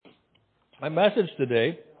My message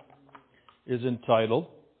today is entitled,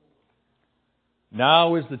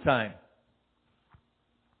 Now is the Time.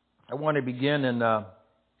 I want to begin in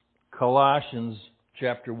Colossians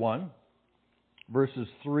chapter 1, verses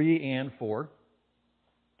 3 and 4.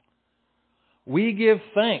 We give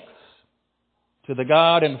thanks to the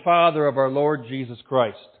God and Father of our Lord Jesus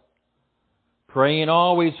Christ, praying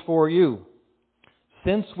always for you,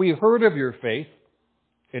 since we heard of your faith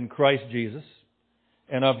in Christ Jesus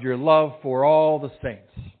and of your love for all the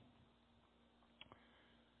saints.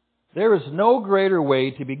 There is no greater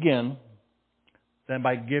way to begin than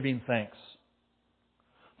by giving thanks.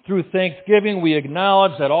 Through thanksgiving, we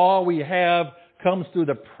acknowledge that all we have comes through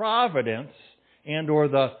the providence and or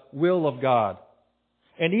the will of God.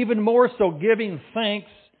 And even more so, giving thanks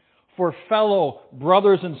for fellow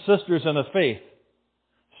brothers and sisters in the faith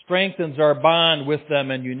strengthens our bond with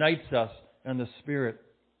them and unites us in the Spirit.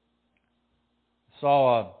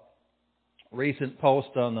 Saw a recent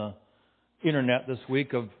post on the internet this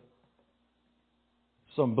week of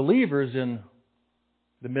some believers in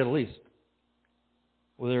the Middle East,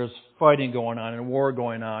 where there's fighting going on and war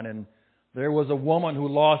going on, and there was a woman who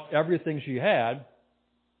lost everything she had,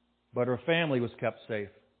 but her family was kept safe.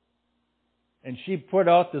 And she put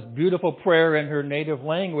out this beautiful prayer in her native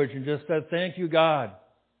language and just said, "Thank you, God,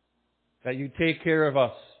 that you take care of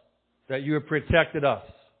us, that you have protected us,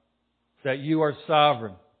 that you are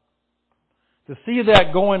sovereign." To see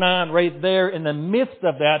that going on right there in the midst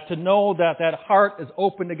of that, to know that that heart is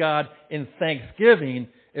open to God in thanksgiving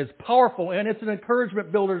is powerful, and it's an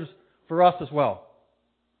encouragement builder for us as well.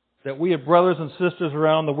 That we have brothers and sisters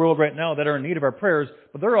around the world right now that are in need of our prayers,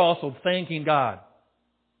 but they're also thanking God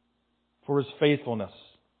for His faithfulness.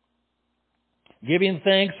 Giving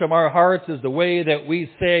thanks from our hearts is the way that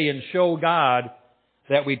we say and show God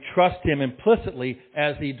that we trust Him implicitly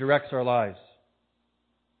as He directs our lives.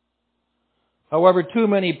 However, too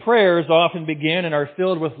many prayers often begin and are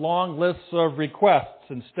filled with long lists of requests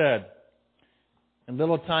instead, and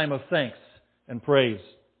little time of thanks and praise.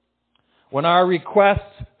 When our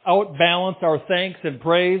requests outbalance our thanks and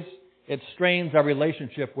praise, it strains our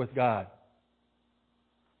relationship with God.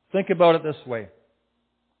 Think about it this way.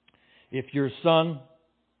 If your son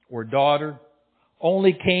or daughter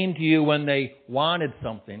only came to you when they wanted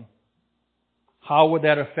something, how would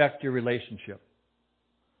that affect your relationship?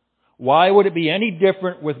 Why would it be any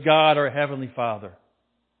different with God, our Heavenly Father?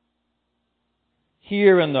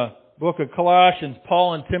 Here in the book of Colossians,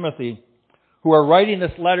 Paul and Timothy, who are writing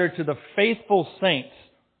this letter to the faithful saints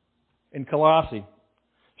in Colossae,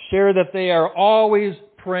 share that they are always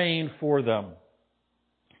praying for them.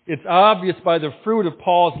 It's obvious by the fruit of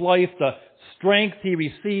Paul's life, the strength he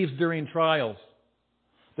receives during trials,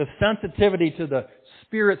 the sensitivity to the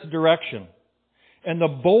Spirit's direction, and the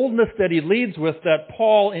boldness that he leads with, that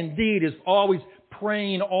Paul indeed is always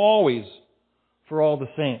praying always for all the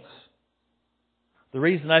saints. The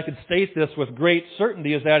reason I can state this with great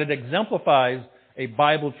certainty is that it exemplifies a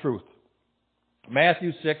Bible truth.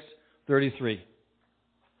 Matthew 6:33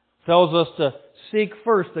 tells us to seek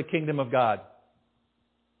first the kingdom of God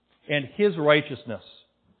and His righteousness,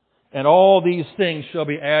 and all these things shall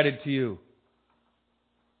be added to you.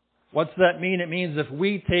 What's that mean? It means if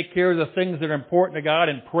we take care of the things that are important to God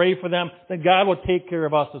and pray for them, then God will take care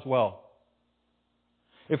of us as well.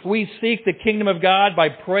 If we seek the kingdom of God by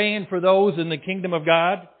praying for those in the kingdom of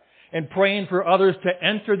God and praying for others to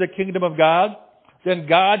enter the kingdom of God, then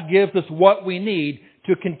God gives us what we need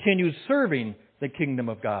to continue serving the kingdom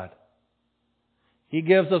of God. He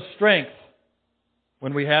gives us strength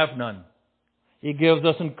when we have none. He gives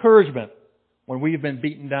us encouragement when we've been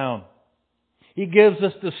beaten down. He gives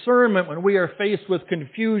us discernment when we are faced with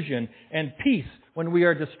confusion and peace when we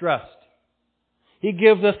are distressed. He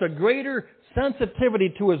gives us a greater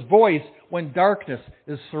sensitivity to His voice when darkness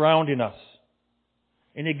is surrounding us.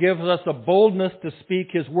 And He gives us a boldness to speak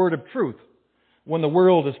His word of truth when the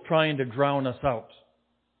world is trying to drown us out.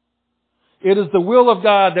 It is the will of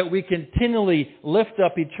God that we continually lift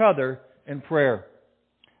up each other in prayer.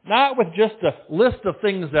 Not with just a list of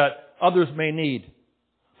things that others may need,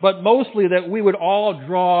 but mostly that we would all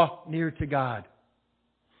draw near to God.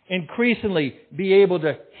 Increasingly be able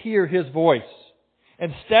to hear His voice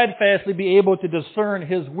and steadfastly be able to discern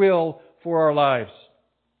His will for our lives.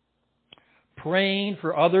 Praying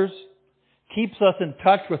for others keeps us in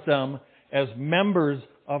touch with them as members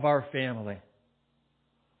of our family.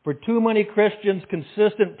 For too many Christians,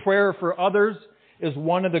 consistent prayer for others is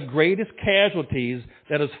one of the greatest casualties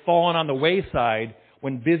that has fallen on the wayside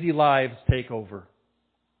when busy lives take over.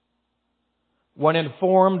 When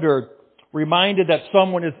informed or reminded that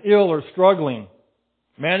someone is ill or struggling,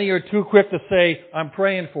 many are too quick to say, "I'm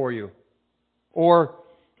praying for you," Or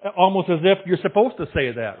almost as if you're supposed to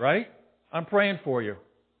say that, right? I'm praying for you.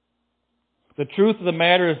 The truth of the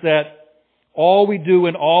matter is that all we do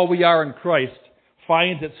and all we are in Christ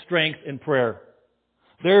finds its strength in prayer.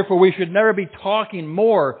 Therefore, we should never be talking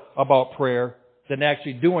more about prayer than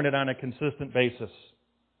actually doing it on a consistent basis.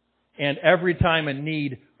 And every time a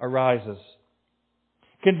need arises.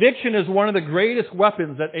 Conviction is one of the greatest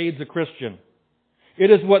weapons that aids a Christian.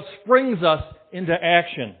 It is what springs us into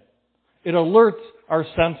action. It alerts our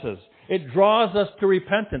senses. It draws us to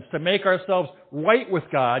repentance, to make ourselves right with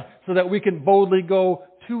God so that we can boldly go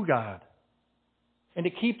to God. And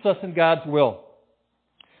it keeps us in God's will.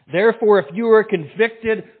 Therefore, if you are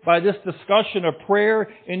convicted by this discussion of prayer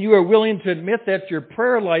and you are willing to admit that your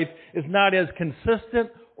prayer life is not as consistent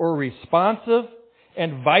or responsive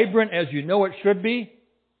and vibrant as you know it should be,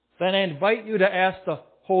 then I invite you to ask the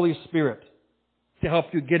Holy Spirit to help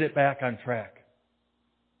you get it back on track.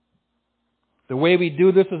 The way we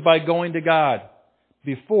do this is by going to God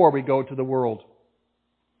before we go to the world.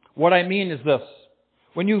 What I mean is this.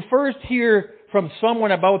 When you first hear from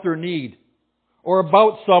someone about their need, or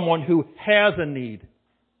about someone who has a need,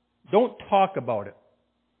 don't talk about it.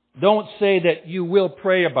 Don't say that you will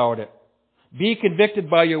pray about it. Be convicted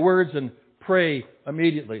by your words and pray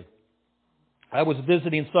immediately. I was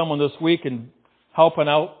visiting someone this week and helping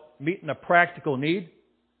out, meeting a practical need.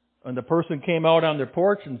 And the person came out on their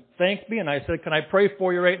porch and thanked me, and I said, "Can I pray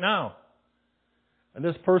for you right now?" And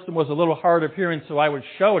this person was a little hard of hearing, so I was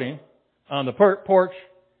shouting on the porch,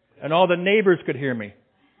 and all the neighbors could hear me.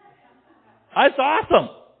 That's awesome.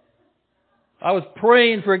 I was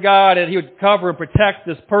praying for God that He would cover and protect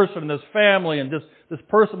this person and this family, and this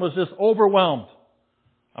person was just overwhelmed.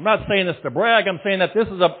 I'm not saying this to brag. I'm saying that this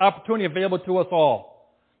is an opportunity available to us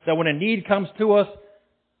all. That when a need comes to us,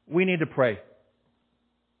 we need to pray.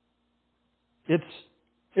 If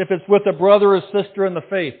it's with a brother or sister in the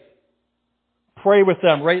faith, pray with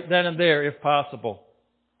them right then and there if possible.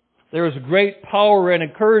 There is great power and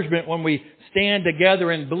encouragement when we stand together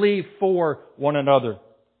and believe for one another.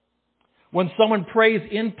 When someone prays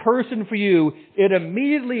in person for you, it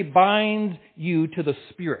immediately binds you to the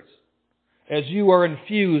Spirit as you are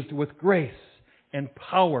infused with grace and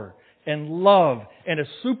power and love and a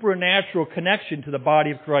supernatural connection to the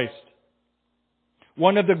body of Christ.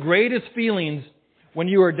 One of the greatest feelings when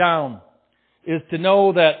you are down is to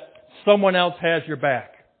know that someone else has your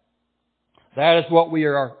back. That is what we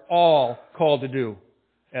are all called to do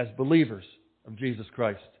as believers of Jesus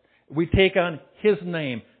Christ. We take on His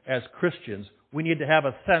name as Christians. We need to have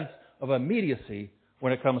a sense of immediacy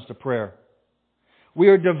when it comes to prayer. We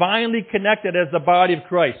are divinely connected as the body of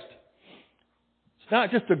Christ. It's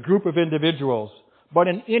not just a group of individuals, but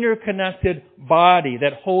an interconnected body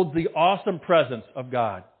that holds the awesome presence of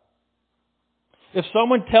God. If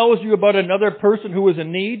someone tells you about another person who is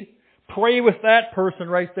in need, pray with that person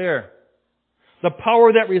right there. The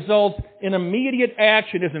power that results in immediate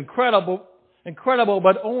action is incredible,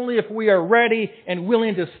 but only if we are ready and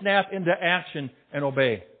willing to snap into action and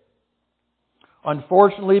obey.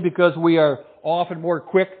 Unfortunately, because we are often more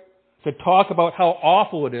quick to talk about how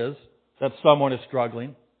awful it is that someone is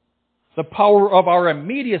struggling, the power of our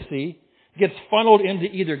immediacy gets funneled into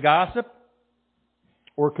either gossip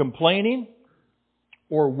or complaining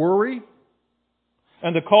or worry.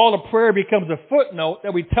 And the call to prayer becomes a footnote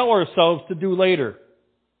that we tell ourselves to do later,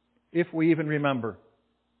 if we even remember.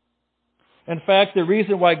 In fact, the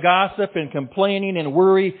reason why gossip and complaining and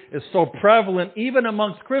worry is so prevalent, even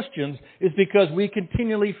amongst Christians, is because we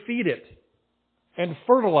continually feed it and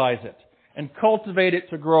fertilize it and cultivate it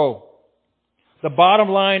to grow. The bottom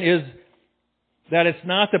line is that it's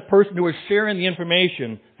not the person who is sharing the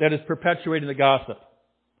information that is perpetuating the gossip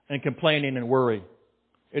and complaining and worry.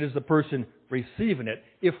 It is the person receiving it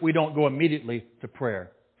if we don't go immediately to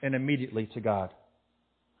prayer and immediately to God.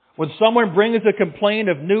 When someone brings a complaint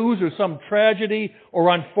of news or some tragedy or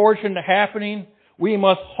unfortunate happening, we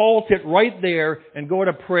must halt it right there and go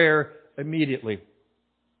to prayer immediately.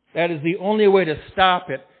 That is the only way to stop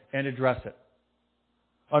it and address it.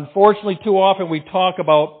 Unfortunately, too often we talk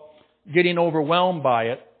about getting overwhelmed by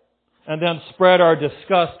it and then spread our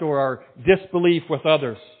disgust or our disbelief with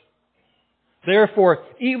others. Therefore,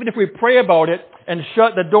 even if we pray about it and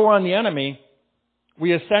shut the door on the enemy,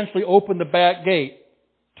 we essentially open the back gate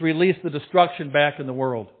to release the destruction back in the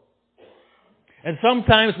world. And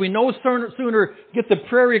sometimes we no sooner get the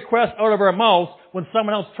prayer request out of our mouths when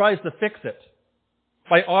someone else tries to fix it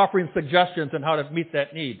by offering suggestions on how to meet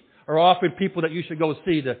that need, or offering people that you should go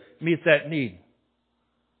see to meet that need.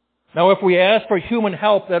 Now, if we ask for human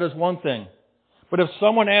help, that is one thing. But if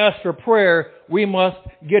someone asks for prayer, we must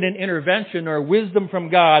get an intervention or wisdom from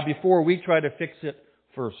God before we try to fix it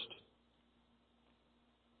first.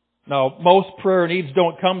 Now, most prayer needs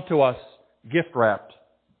don't come to us gift-wrapped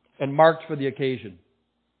and marked for the occasion.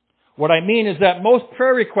 What I mean is that most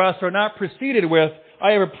prayer requests are not preceded with,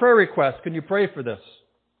 I have a prayer request, can you pray for this?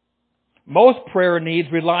 Most prayer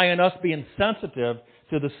needs rely on us being sensitive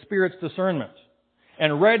to the Spirit's discernment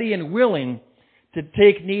and ready and willing to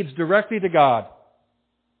take needs directly to God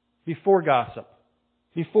before gossip,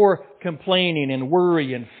 before complaining and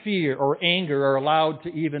worry and fear or anger are allowed to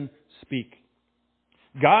even speak.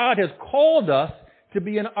 God has called us to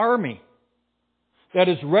be an army that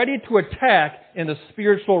is ready to attack in the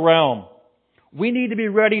spiritual realm. We need to be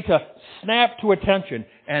ready to snap to attention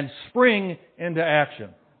and spring into action.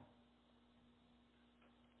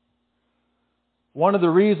 One of the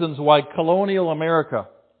reasons why colonial America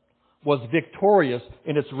was victorious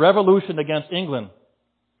in its revolution against England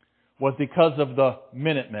was because of the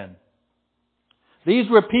Minutemen. These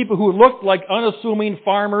were people who looked like unassuming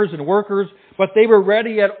farmers and workers, but they were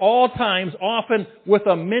ready at all times, often with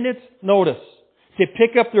a minute's notice, to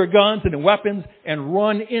pick up their guns and weapons and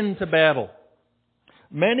run into battle.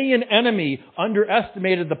 Many an enemy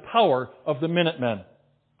underestimated the power of the Minutemen.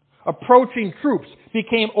 Approaching troops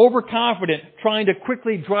became overconfident, trying to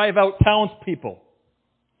quickly drive out townspeople.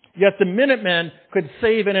 Yet the Minutemen could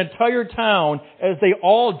save an entire town as they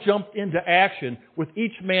all jumped into action, with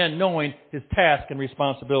each man knowing his task and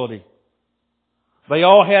responsibility. They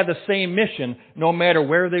all had the same mission, no matter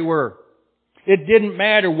where they were. It didn't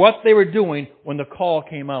matter what they were doing when the call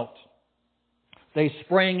came out. They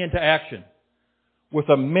sprang into action with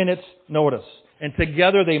a minute's notice, and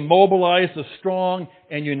together they mobilized a strong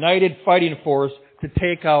and united fighting force to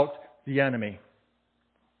take out the enemy.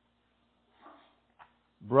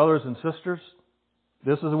 Brothers and sisters,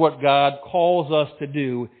 this is what God calls us to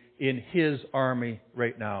do in His army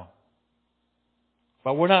right now.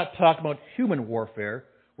 But we're not talking about human warfare.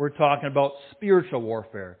 We're talking about spiritual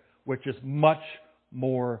warfare, which is much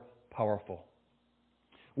more powerful.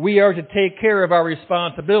 We are to take care of our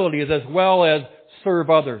responsibilities as well as serve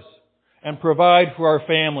others and provide for our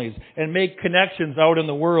families and make connections out in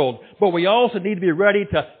the world. But we also need to be ready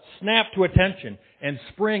to snap to attention and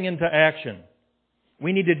spring into action.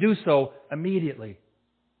 We need to do so immediately.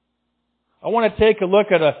 I want to take a look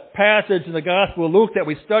at a passage in the Gospel of Luke that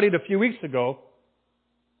we studied a few weeks ago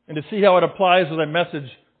and to see how it applies with a message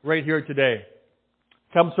right here today.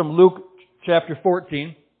 It comes from Luke chapter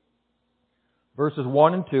 14, verses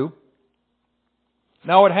 1 and 2.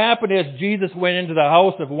 Now it happened as Jesus went into the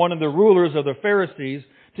house of one of the rulers of the Pharisees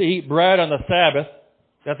to eat bread on the Sabbath,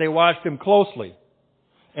 that they watched him closely.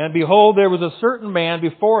 And behold, there was a certain man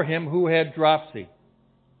before him who had dropsy.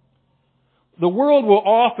 The world will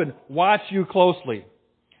often watch you closely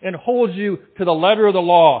and hold you to the letter of the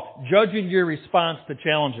law, judging your response to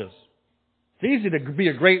challenges. It's easy to be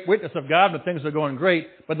a great witness of God when things are going great,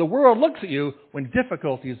 but the world looks at you when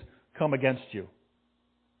difficulties come against you.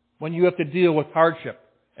 When you have to deal with hardship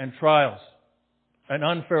and trials and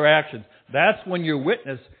unfair actions. That's when your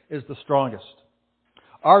witness is the strongest.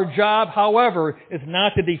 Our job, however, is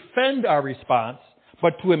not to defend our response,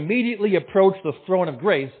 but to immediately approach the throne of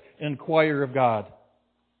grace and inquire of God.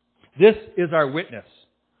 This is our witness.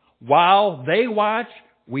 While they watch,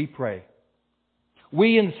 we pray.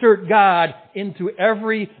 We insert God into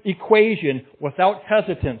every equation without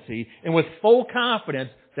hesitancy and with full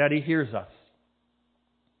confidence that He hears us.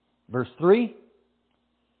 Verse 3,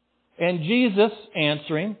 and Jesus,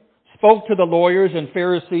 answering, spoke to the lawyers and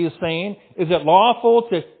Pharisees, saying, is it lawful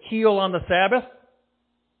to heal on the Sabbath?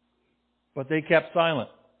 But they kept silent.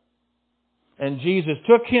 And Jesus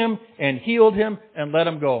took him and healed him and let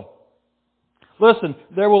him go. Listen,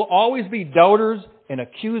 there will always be doubters and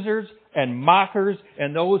accusers and mockers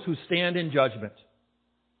and those who stand in judgment.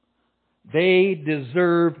 They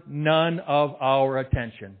deserve none of our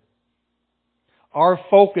attention. Our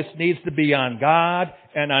focus needs to be on God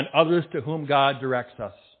and on others to whom God directs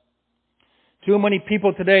us. Too many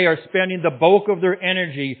people today are spending the bulk of their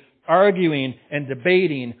energy arguing and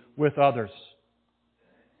debating with others.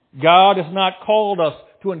 God has not called us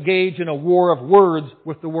to engage in a war of words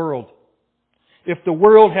with the world. If the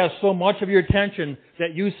world has so much of your attention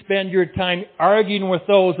that you spend your time arguing with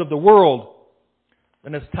those of the world,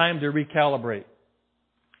 then it's time to recalibrate.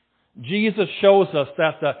 Jesus shows us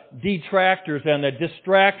that the detractors and the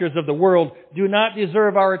distractors of the world do not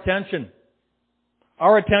deserve our attention.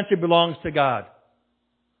 Our attention belongs to God.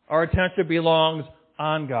 Our attention belongs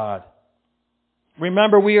on God.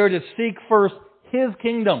 Remember, we are to seek first His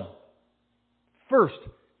kingdom. First,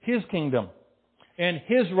 His kingdom and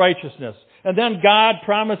His righteousness. And then God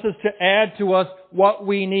promises to add to us what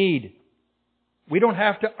we need. We don't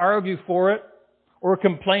have to argue for it or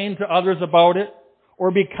complain to others about it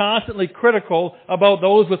or be constantly critical about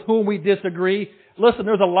those with whom we disagree. Listen,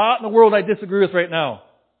 there's a lot in the world I disagree with right now.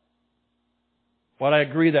 But I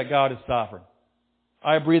agree that God is sovereign.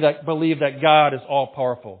 I believe that God is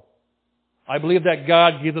all-powerful. I believe that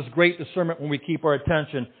God gives us great discernment when we keep our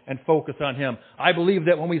attention and focus on Him. I believe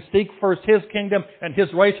that when we seek first His kingdom and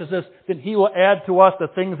His righteousness, then He will add to us the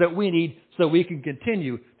things that we need so we can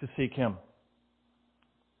continue to seek Him.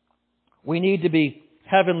 We need to be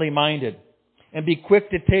heavenly minded and be quick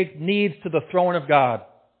to take needs to the throne of God,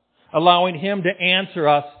 allowing Him to answer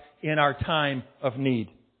us in our time of need.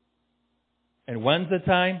 And when's the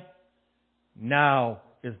time? Now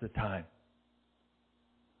is the time.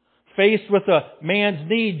 Faced with a man's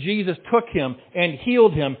need, Jesus took him and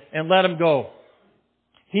healed him and let him go.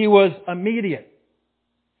 He was immediate.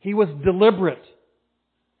 He was deliberate.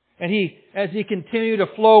 And as he continued to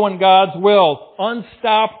flow in God's will,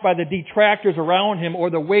 unstopped by the detractors around him or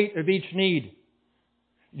the weight of each need.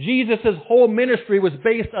 Jesus' whole ministry was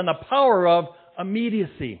based on the power of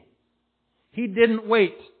immediacy. He didn't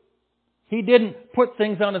wait. He didn't put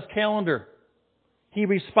things on his calendar. He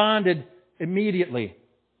responded immediately.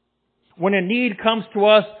 When a need comes to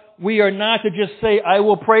us, we are not to just say, I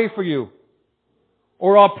will pray for you,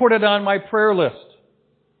 or I'll put it on my prayer list.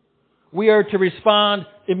 We are to respond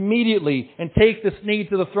immediately and take this need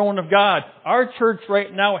to the throne of God. Our church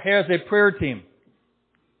right now has a prayer team,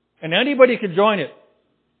 and anybody can join it,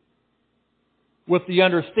 with the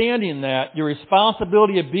understanding that your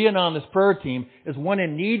responsibility of being on this prayer team is when a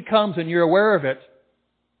need comes and you're aware of it,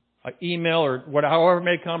 an email or however it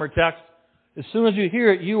may come or text, as soon as you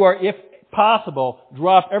hear it, you are, if possible,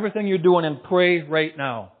 drop everything you're doing and pray right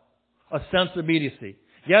now. A sense of immediacy.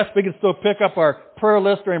 Yes, we can still pick up our prayer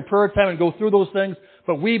list during prayer time and go through those things,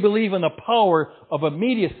 but we believe in the power of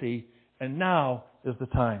immediacy, and now is the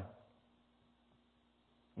time.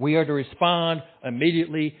 We are to respond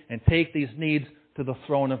immediately and take these needs to the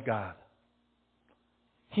throne of God.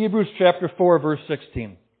 Hebrews chapter 4, verse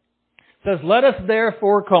 16 says, Let us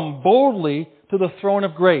therefore come boldly to the throne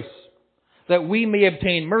of grace, that we may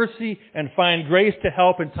obtain mercy and find grace to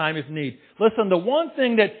help in time of need. Listen, the one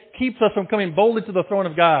thing that keeps us from coming boldly to the throne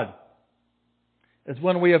of God is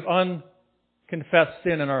when we have unconfessed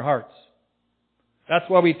sin in our hearts. That's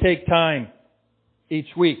why we take time each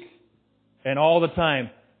week and all the time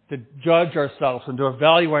to judge ourselves and to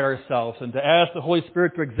evaluate ourselves and to ask the Holy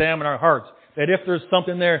Spirit to examine our hearts. That if there's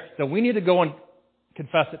something there, that we need to go and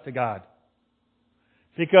confess it to God.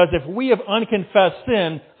 Because if we have unconfessed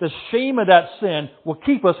sin, the shame of that sin will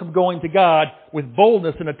keep us from going to God with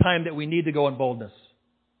boldness in a time that we need to go in boldness.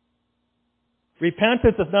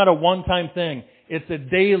 Repentance is not a one-time thing. It's a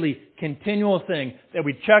daily, continual thing that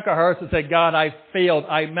we check our hearts and say, God, I failed.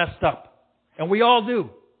 I messed up. And we all do.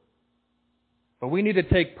 But we need to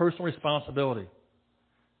take personal responsibility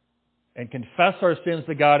and confess our sins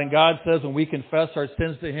to God. And God says when we confess our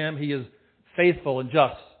sins to Him, He is faithful and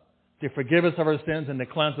just to forgive us of our sins and to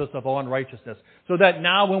cleanse us of all unrighteousness. So that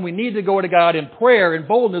now when we need to go to God in prayer and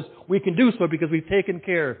boldness, we can do so because we've taken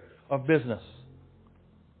care of business.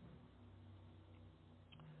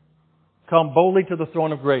 Come boldly to the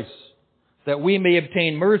throne of grace, that we may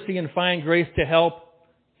obtain mercy and find grace to help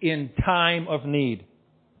in time of need.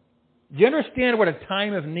 Do you understand what a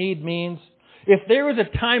time of need means? If there is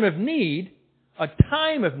a time of need,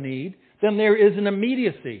 then there is an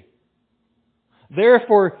immediacy.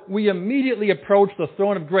 Therefore, we immediately approach the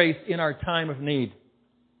throne of grace in our time of need.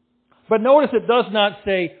 But notice it does not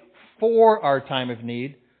say for our time of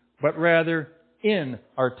need, but rather in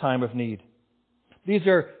our time of need. These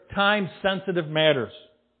are time-sensitive matters.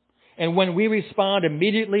 And when we respond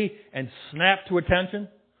immediately and snap to attention,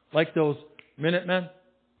 like those Minutemen,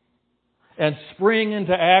 and spring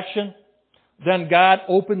into action, then God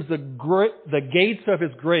opens the gates of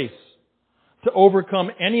His grace to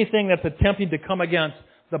overcome anything that's attempting to come against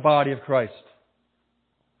the body of Christ.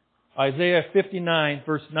 Isaiah 59,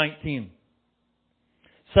 verse 19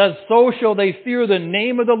 says, So shall they fear the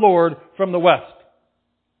name of the Lord from the west,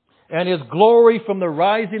 and His glory from the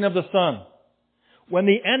rising of the sun. When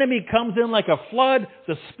the enemy comes in like a flood,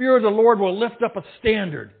 the Spirit of the Lord will lift up a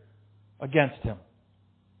standard against him.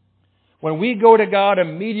 When we go to God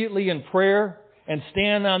immediately in prayer and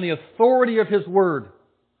stand on the authority of His Word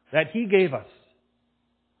that He gave us,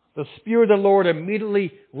 the Spirit of the Lord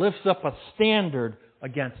immediately lifts up a standard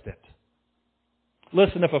against it.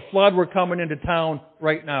 Listen, if a flood were coming into town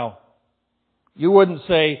right now, you wouldn't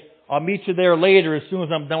say, I'll meet you there later as soon as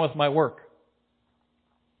I'm done with my work.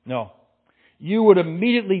 No. you would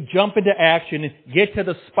immediately jump into action and get to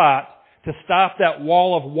the spot to stop that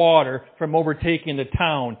wall of water from overtaking the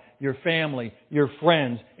town, your family, your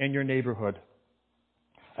friends, and your neighborhood.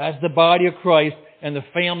 As the body of Christ and the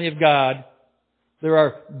family of God, there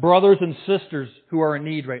are brothers and sisters who are in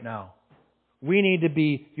need right now. We need to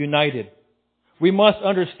be united. We must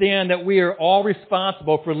understand that we are all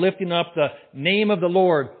responsible for lifting up the name of the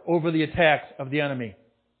Lord over the attacks of the enemy.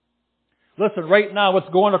 Listen, right now what's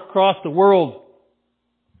going across the world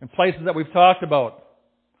in places that we've talked about.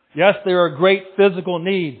 Yes, there are great physical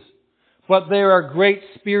needs, but there are great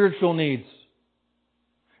spiritual needs.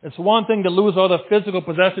 It's one thing to lose all the physical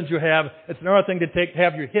possessions you have. It's another thing to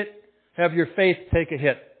have your faith take a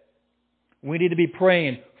hit. We need to be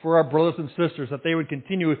praying for our brothers and sisters that they would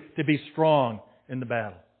continue to be strong in the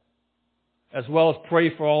battle, as well as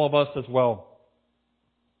pray for all of us as well.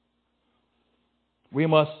 We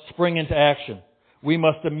must spring into action. We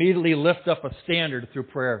must immediately lift up a standard through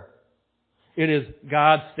prayer. It is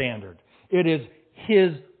God's standard. It is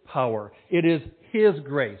His power. It is His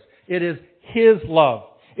grace. It is His love.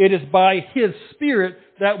 It is by His Spirit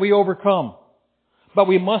that we overcome. But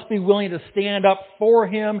we must be willing to stand up for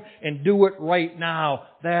Him and do it right now.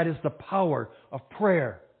 That is the power of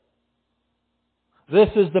prayer. This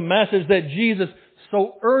is the message that Jesus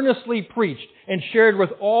so earnestly preached and shared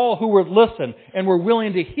with all who would listen and were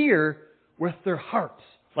willing to hear with their hearts.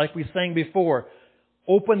 Like we sang before,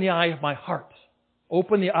 open the eye of my heart.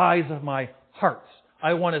 Open the eyes of my hearts.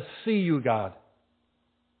 I want to see you, God.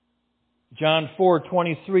 John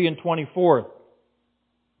 4:23 and 24.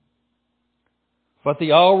 But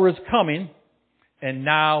the hour is coming, and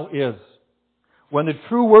now is, when the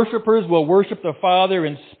true worshipers will worship the Father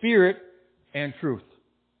in spirit and truth.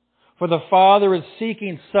 For the Father is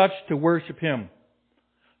seeking such to worship Him.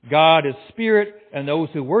 God is spirit, and those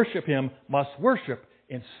who worship Him must worship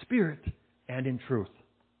in spirit and in truth.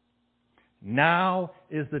 Now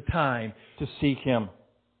is the time to seek Him,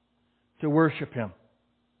 to worship Him,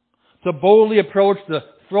 to boldly approach the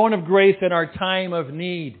throne of grace in our time of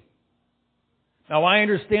need. Now I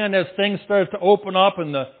understand as things start to open up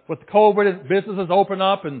and with COVID, businesses open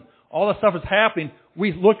up and all this stuff is happening,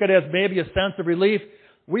 we look at it as maybe a sense of relief.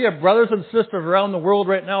 We have brothers and sisters around the world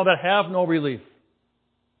right now that have no relief.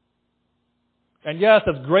 And yes,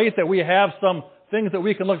 it's great that we have some things that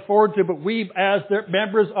we can look forward to, but we, as their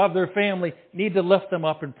members of their family, need to lift them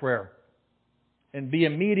up in prayer and be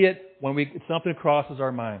immediate when something crosses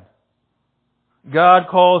our mind. God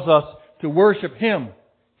calls us to worship Him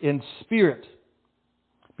in spirit,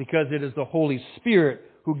 because it is the Holy Spirit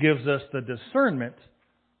who gives us the discernment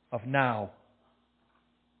of now.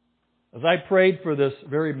 As I prayed for this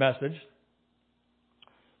very message,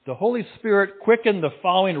 the Holy Spirit quickened the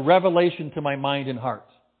following revelation to my mind and heart.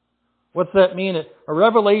 What's that mean? A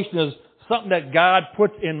revelation is something that God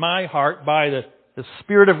puts in my heart by the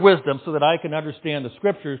Spirit of wisdom so that I can understand the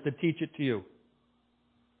Scriptures to teach it to you.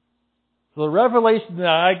 So the revelation that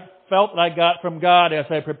I felt that I got from God as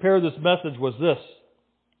I prepared this message was this.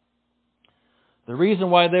 The reason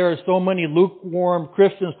why there are so many lukewarm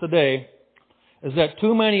Christians today is that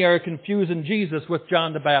too many are confusing Jesus with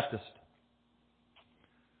John the Baptist.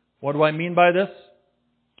 What do I mean by this?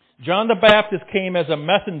 John the Baptist came as a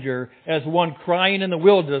messenger, as one crying in the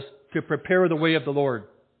wilderness to prepare the way of the Lord.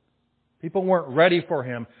 People weren't ready for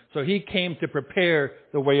him, so he came to prepare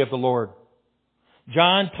the way of the Lord.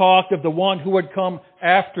 John talked of the one who would come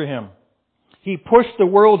after him. He pushed the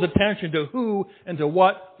world's attention to who and to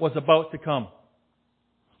what was about to come.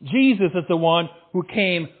 Jesus is the one who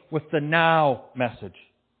came with the now message.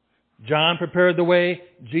 John prepared the way.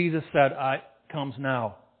 Jesus said, comes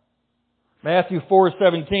now. Matthew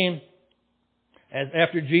 4:17, as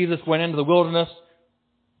after Jesus went into the wilderness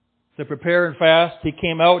to prepare and fast, He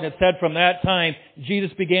came out, and it said from that time,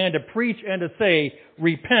 Jesus began to preach and to say,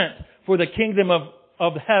 repent, for the kingdom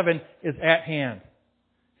of heaven is at hand.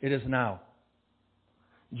 It is now.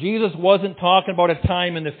 Jesus wasn't talking about a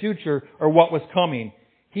time in the future or what was coming.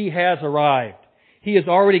 He has arrived. He has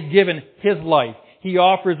already given His life. He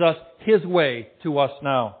offers us His way to us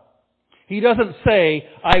now. He doesn't say,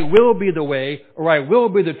 I will be the way, or I will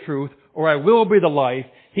be the truth, or I will be the life.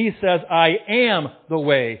 He says, I am the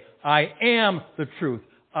way. I am the truth.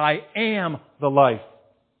 I am the life.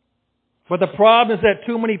 But the problem is that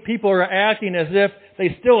too many people are acting as if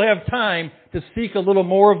they still have time to seek a little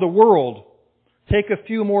more of the world, take a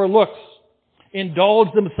few more looks,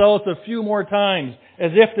 indulge themselves a few more times,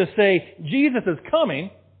 as if to say, Jesus is coming.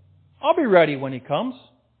 I'll be ready when He comes.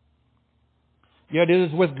 Yet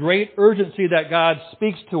it is with great urgency that God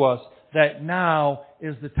speaks to us that now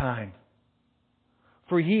is the time.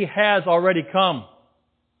 For He has already come.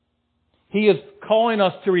 He is calling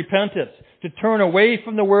us to repentance, to turn away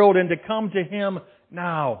from the world and to come to Him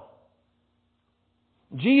now.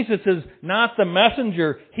 Jesus is not the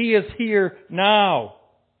messenger. He is here now.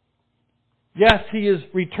 Yes, He is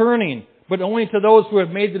returning, but only to those who have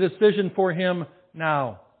made the decision for Him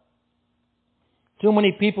now. Too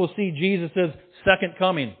many people see Jesus' second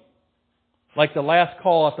coming, like the last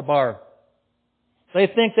call at the bar. They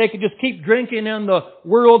think they could just keep drinking in the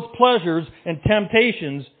world's pleasures and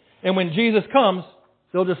temptations, and when Jesus comes,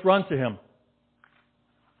 they'll just run to Him.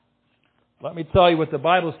 Let me tell you what the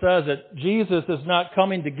Bible says, that Jesus is not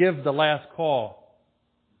coming to give the last call.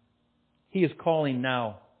 He is calling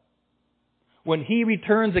now. When He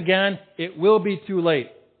returns again, it will be too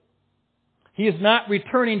late. He is not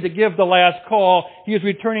returning to give the last call. He is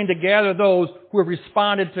returning to gather those who have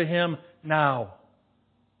responded to Him now.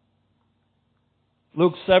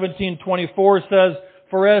 Luke 17:24 says,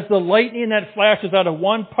 "For as the lightning that flashes out of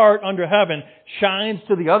one part under heaven shines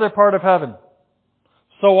to the other part of heaven,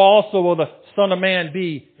 so also will the Son of Man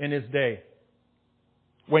be in His day."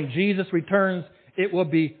 When Jesus returns, it will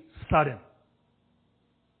be sudden.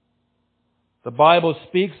 The Bible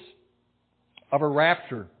speaks of a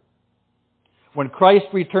rapture. When Christ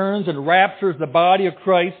returns and raptures the body of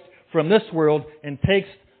Christ from this world and takes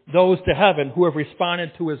those to heaven who have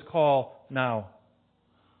responded to His call now.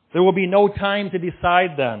 There will be no time to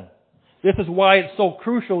decide then. This is why it's so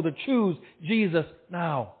crucial to choose Jesus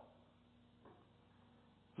now.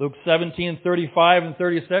 Luke 17:35 and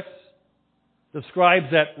 36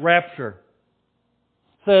 describes that rapture.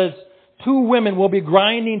 It says, "Two women will be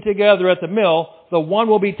grinding together at the mill. The one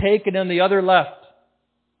will be taken and the other left.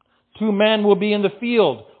 Two men will be in the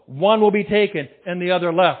field. One will be taken and the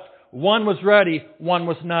other left. One was ready, one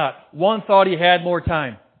was not. One thought he had more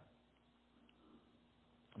time."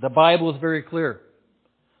 The Bible is very clear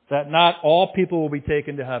that not all people will be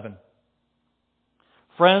taken to heaven.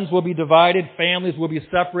 Friends will be divided, families will be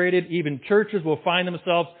separated, even churches will find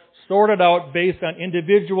themselves sorted out based on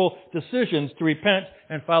individual decisions to repent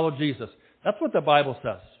and follow Jesus. That's what the Bible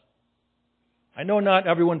says. I know not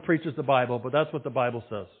everyone preaches the Bible, but that's what the Bible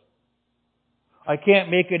says. I can't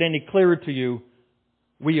make it any clearer to you.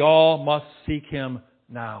 We all must seek Him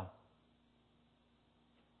now.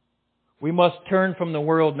 We must turn from the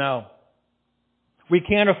world now. We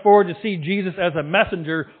can't afford to see Jesus as a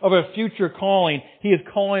messenger of a future calling. He is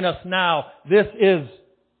calling us now. This is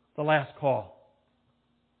the last call.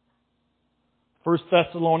 1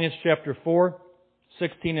 Thessalonians chapter 4,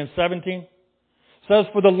 16 and 17 says,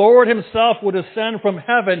 "For the Lord Himself will descend from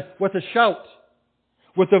heaven with a shout,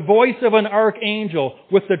 with the voice of an archangel,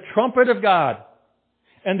 with the trumpet of God,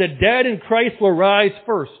 and the dead in Christ will rise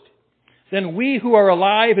first. Then we who are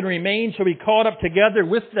alive and remain shall be caught up together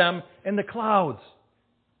with them in the clouds,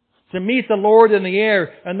 to meet the Lord in the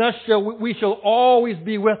air, and thus we shall always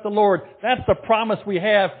be with the Lord." That's the promise we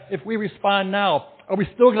have if we respond now. Are we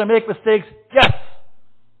still going to make mistakes? Yes.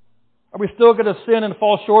 Are we still going to sin and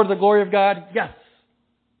fall short of the glory of God? Yes.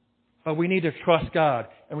 But we need to trust God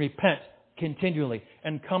and repent continually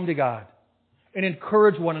and come to God and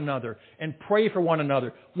encourage one another and pray for one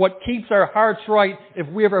another. What keeps our hearts right if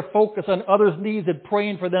we ever focus on others' needs and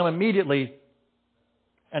praying for them immediately,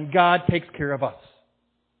 and God takes care of us.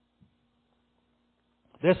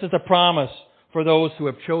 This is a promise for those who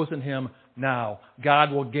have chosen Him now.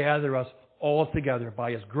 God will gather us all together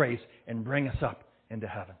by His grace and bring us up into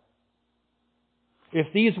heaven.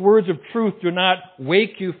 If these words of truth do not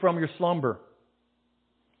wake you from your slumber,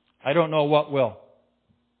 I don't know what will.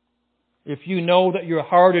 If you know that your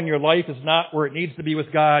heart and your life is not where it needs to be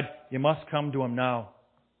with God, you must come to Him now.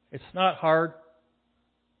 It's not hard.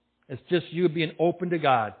 It's just you being open to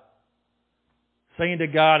God. Saying to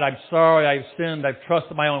God, "I'm sorry, I've sinned, I've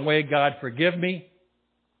trusted my own way. God, forgive me.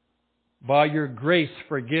 By your grace,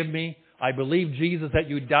 forgive me. I believe, Jesus, that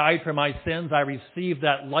you died for my sins. I receive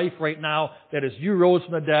that life right now, that as you rose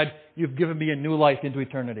from the dead, you've given me a new life into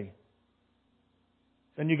eternity."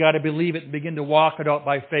 Then you got to believe it and begin to walk it out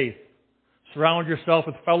by faith. Surround yourself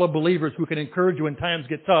with fellow believers who can encourage you when times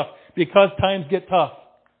get tough, because times get tough.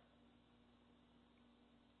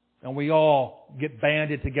 And we all get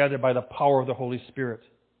banded together by the power of the Holy Spirit.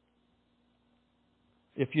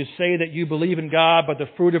 If you say that you believe in God, but the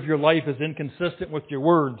fruit of your life is inconsistent with your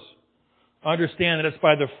words, understand that it's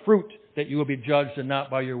by the fruit that you will be judged and not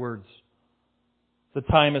by your words. The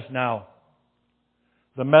time is now.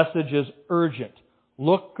 The message is urgent.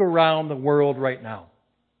 Look around the world right now.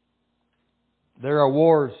 There are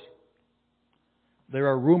wars. There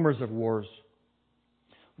are rumors of wars.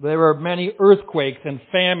 There are many earthquakes and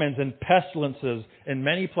famines and pestilences in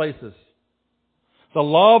many places. The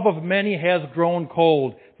love of many has grown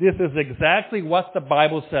cold. This is exactly what the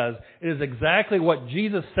Bible says. It is exactly what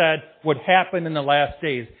Jesus said would happen in the last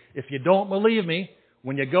days. If you don't believe me,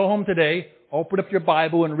 when you go home today, open up your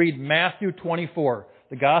Bible and read Matthew 24.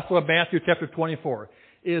 The Gospel of Matthew chapter 24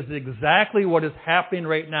 is exactly what is happening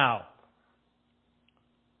right now.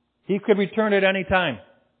 He could return at any time.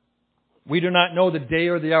 We do not know the day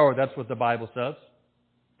or the hour. That's what the Bible says.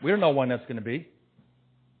 We don't know when that's going to be.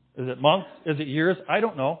 Is it months? Is it years? I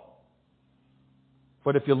don't know.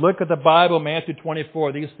 But if you look at the Bible, Matthew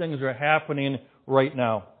 24, these things are happening right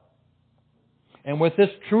now. And with this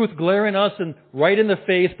truth glaring us and right in the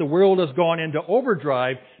face, the world has gone into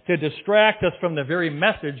overdrive to distract us from the very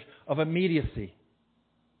message of immediacy.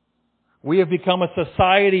 We have become a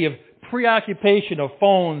society of preoccupation of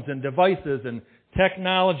phones and devices and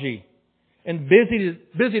technology and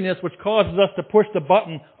busyness, which causes us to push the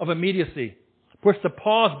button of immediacy, push the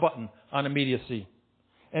pause button on immediacy,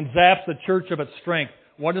 and zaps the church of its strength.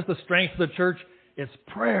 What is the strength of the church? It's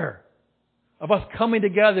prayer. Of us coming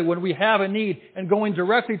together when we have a need and going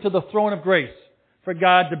directly to the throne of grace for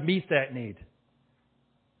God to meet that need.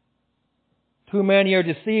 Too many are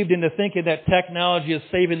deceived into thinking that technology is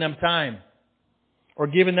saving them time or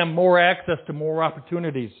giving them more access to more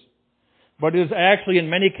opportunities. But it is actually in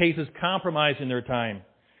many cases compromising their time,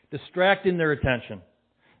 distracting their attention,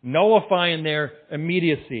 nullifying their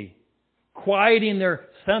immediacy, quieting their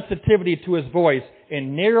sensitivity to His voice,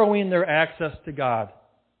 and narrowing their access to God.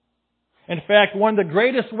 In fact, one of the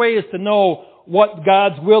greatest ways to know what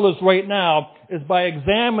God's will is right now is by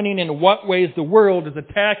examining in what ways the world is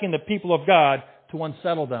attacking the people of God to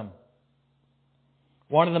unsettle them.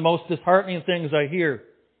 One of the most disheartening things I hear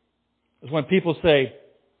is when people say,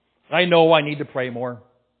 I know I need to pray more.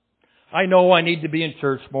 I know I need to be in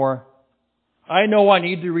church more. I know I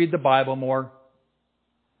need to read the Bible more.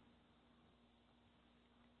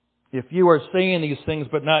 If you are saying these things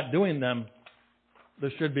but not doing them,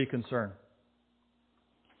 there should be concern.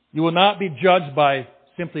 You will not be judged by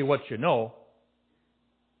simply what you know,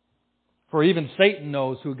 for even Satan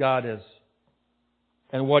knows who God is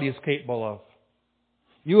and what He is capable of.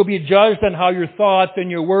 You will be judged on how your thoughts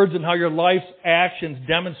and your words and how your life's actions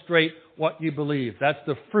demonstrate what you believe. That's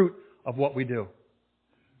the fruit of what we do.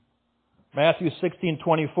 Matthew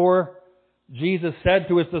 16:24, Jesus said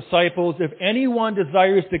to His disciples, if anyone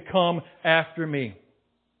desires to come after me,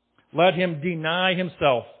 let him deny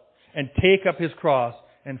himself and take up his cross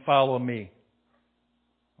and follow me.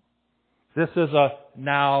 This is a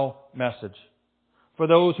now message for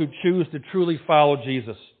those who choose to truly follow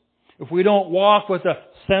Jesus. If we don't walk with a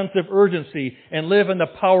sense of urgency and live in the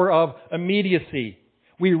power of immediacy,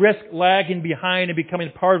 we risk lagging behind and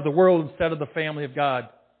becoming part of the world instead of the family of God.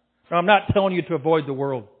 Now, I'm not telling you to avoid the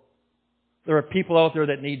world. There are people out there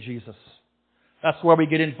that need Jesus. That's where we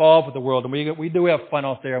get involved with the world, and we do have fun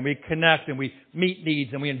out there, and we connect, and we meet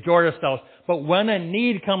needs, and we enjoy ourselves. But when a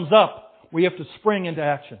need comes up, we have to spring into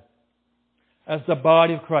action as the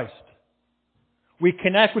body of Christ. We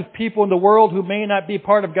connect with people in the world who may not be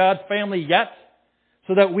part of God's family yet,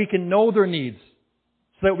 so that we can know their needs,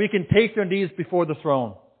 so that we can take their needs before the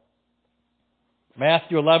throne.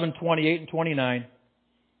 Matthew 11:28 and 29.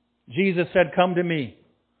 Jesus said, come to me,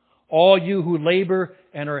 all you who labor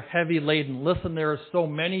and are heavy laden. Listen, there are so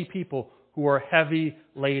many people who are heavy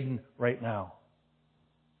laden right now.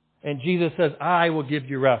 And Jesus says, I will give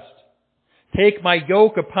you rest. Take my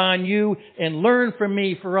yoke upon you and learn from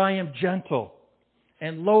me, for I am gentle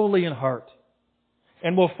and lowly in heart,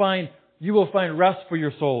 and you will find rest for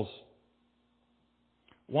your souls.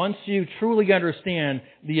 Once you truly understand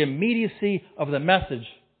the immediacy of the message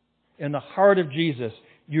in the heart of Jesus,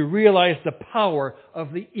 you realize the power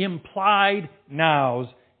of the implied nows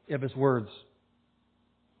of His words.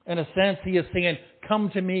 In a sense, He is saying, come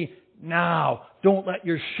to me now. Don't let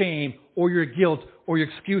your shame or your guilt or your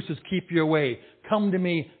excuses keep you away. Come to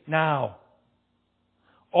me now.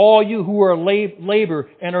 All you who are labor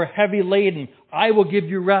and are heavy laden, I will give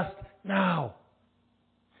you rest now.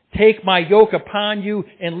 Take my yoke upon you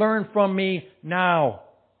and learn from me now.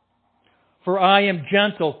 For I am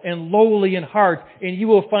gentle and lowly in heart, and you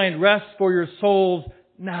will find rest for your souls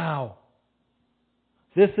now.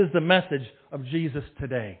 This is the message of Jesus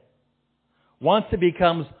today. Once it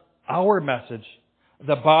becomes our message,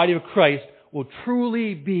 the body of Christ will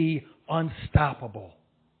truly be unstoppable.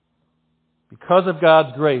 Because of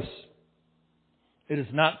God's grace, it is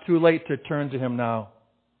not too late to turn to Him now.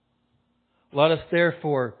 Let us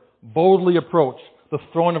therefore boldly approach the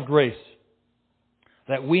throne of grace,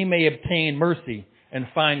 that we may obtain mercy and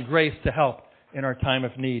find grace to help in our time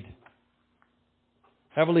of need.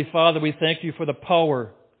 Heavenly Father, we thank You for the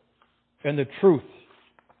power and the truth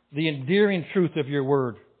the endearing truth of your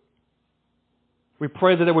word. We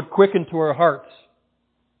pray that it would quicken to our hearts,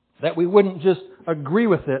 that we wouldn't just agree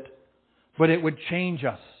with it, but it would change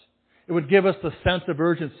us. It would give us the sense of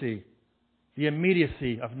urgency, the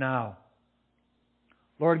immediacy of now.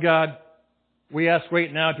 Lord God, we ask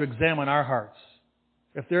right now to examine our hearts.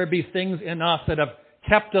 If there be things in us that have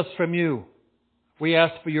kept us from you, we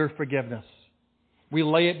ask for your forgiveness. We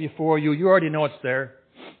lay it before you. You already know it's there.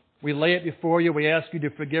 We lay it before you. We ask you to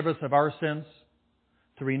forgive us of our sins,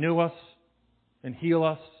 to renew us and heal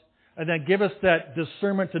us, and then give us that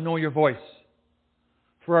discernment to know your voice.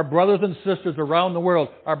 For our brothers and sisters around the world,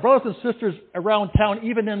 our brothers and sisters around town,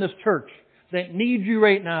 even in this church, that need you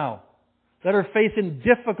right now, that are facing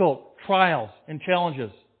difficult trials and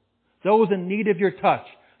challenges, those in need of your touch,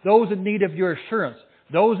 those in need of your assurance,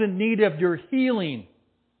 those in need of your healing.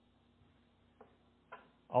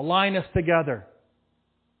 Align us together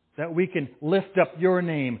that we can lift up your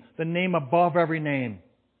name, the name above every name,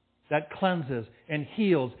 that cleanses and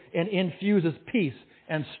heals and infuses peace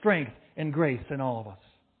and strength and grace in all of us.